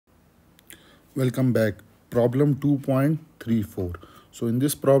Welcome back. Problem 2.34. So in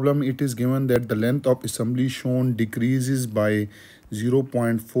this problem, it is given that the length of assembly shown decreases by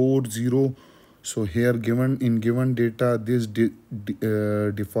 0.40. So here given data, this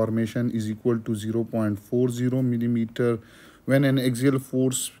deformation is equal to 0.40 millimeter when an axial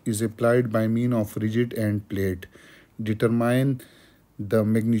force is applied by mean of rigid end plate. Determine the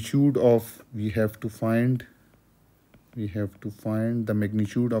magnitude of, we have to find the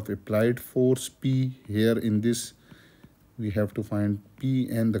magnitude of applied force P. Here in this we have to find P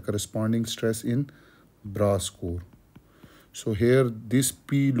and the corresponding stress in brass core. So here this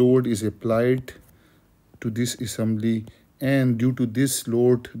P load is applied to this assembly, and due to this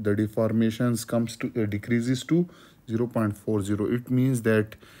load the deformations comes to decreases to 0.40. It means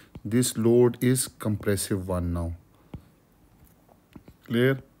that this load is compressive one now.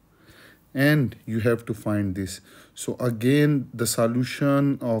 Clear? And you have to find this. So again the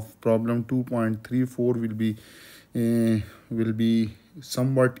solution of problem 2.34 will be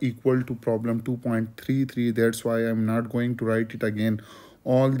somewhat equal to problem 2.33. That's why I'm not going to write it again.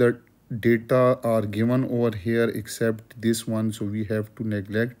 All the data are given over here except this one, so we have to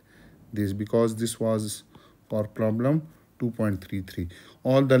neglect this because this was for problem 2.33.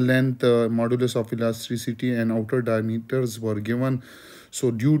 All the length, modulus of elasticity and outer diameters were given.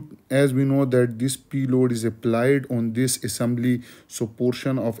 So as we know that this P load is applied on this assembly, so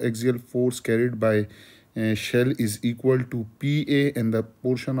portion of axial force carried by shell is equal to PA, and the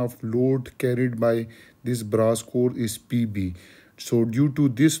portion of load carried by this brass core is PB. So due to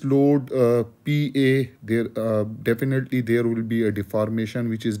this load PA, there definitely there will be a deformation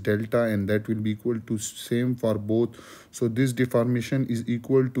which is delta, and that will be equal to same for both. So this deformation is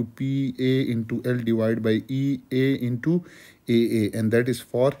equal to PA into L divided by EA into AA, and that is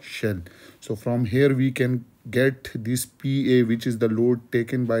for shell. So from here we can get this PA, which is the load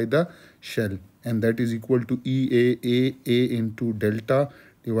taken by the shell, and that is equal to EAA into delta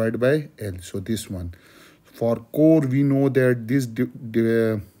divided by L. So this one. For core, we know that this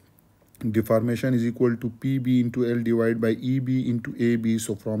deformation is equal to PB into L divided by EB into AB.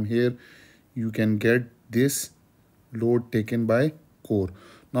 So from here, you can get this load taken by core.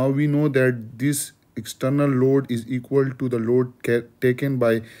 Now we know that this external load is equal to the load taken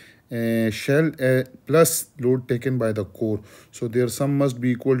by shell plus load taken by the core. So their sum must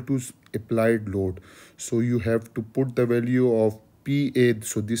be equal to applied load. So you have to put the value of PA.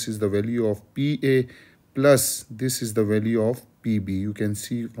 So this is the value of PA plus this is the value of PB. You can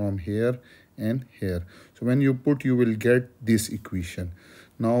see from here and here. So when you put, you will get this equation.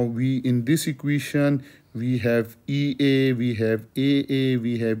 Now in this equation we have EA, we have AA,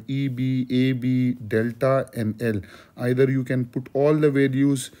 we have EB, AB, delta and L. Either you can put all the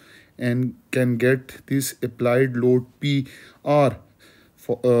values and can get this applied load P, or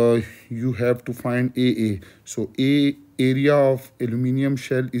you have to find AA. So area of aluminium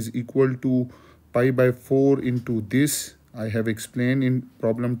shell is equal to pi by 4 into this. I have explained in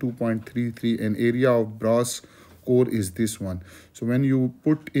problem 2.33, and area of brass core is this one. So when you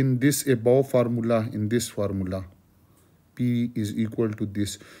put in this above formula, in this formula, P is equal to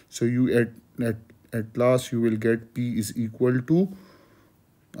this. So you at last you will get P is equal to,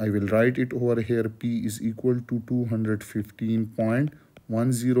 I will write it over here, P is equal to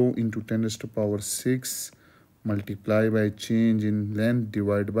 215.10 into 10 raised to power 6 multiply by change in length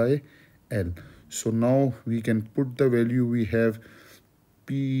divided by L. So now we can put the value. We have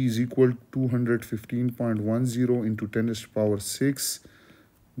P is equal to 215.10 into 10 raised to power 6.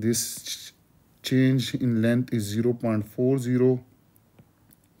 This change in length is 0.40.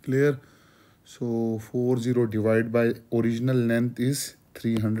 Clear? So 40 divided by original length is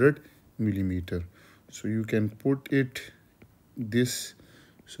 300 millimeter. So you can put it this.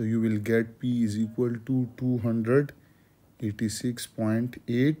 So you will get P is equal to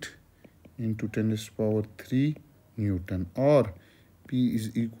 286.8 into 10 raised to power 3 Newton, or P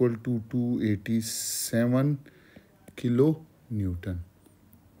is equal to 287 kilo Newton.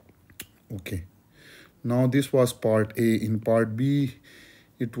 Okay. Now this was part A. In part B,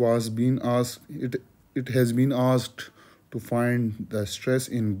 it has been asked to find the stress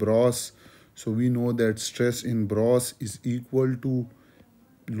in brass. So we know that stress in brass is equal to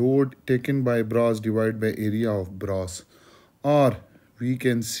load taken by brass divided by area of brass, or we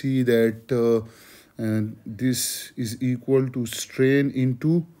can see that this is equal to strain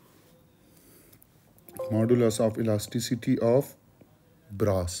into modulus of elasticity of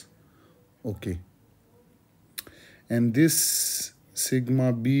brass. Okay, and this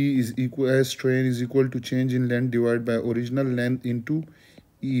sigma B is equal as strain is equal to change in length divided by original length into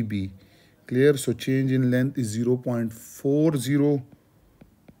EB. Clear? So change in length is 0.40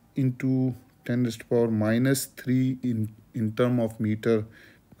 into 10 raised to power minus 3 in term of meter,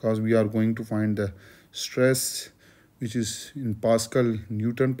 because we are going to find the stress which is in Pascal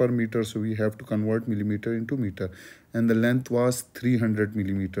Newton per meter, so we have to convert millimeter into meter, and the length was 300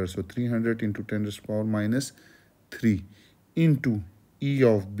 millimeters. So 300 into 10 raised to power minus 3 into E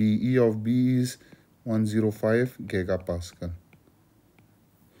of B. E of B is 105 gigapascal.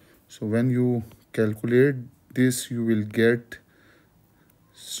 So when you calculate this, you will get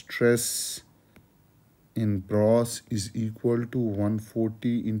stress in bronze is equal to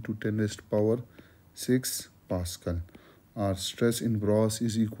 140 into 10 raised to power 6 Pascal. Our stress in bronze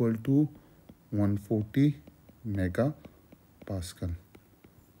is equal to 140 megapascal.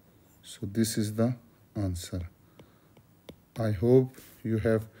 So this is the answer. I hope you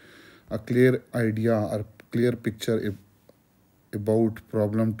have a clear idea or clear picture about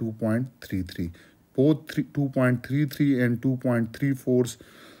problem 2.33. Both 2.33 and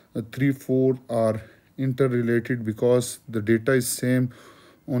 2.34 are interrelated because the data is same,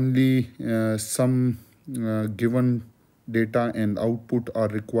 only some given data and output or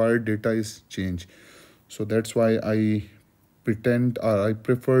required data is changed. So that's why I pretend or I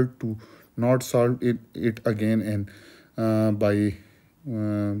prefer to not solve it again, and by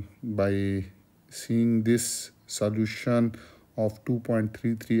seeing this solution of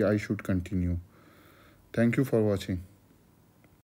 2.33 I should continue. Thank you for watching.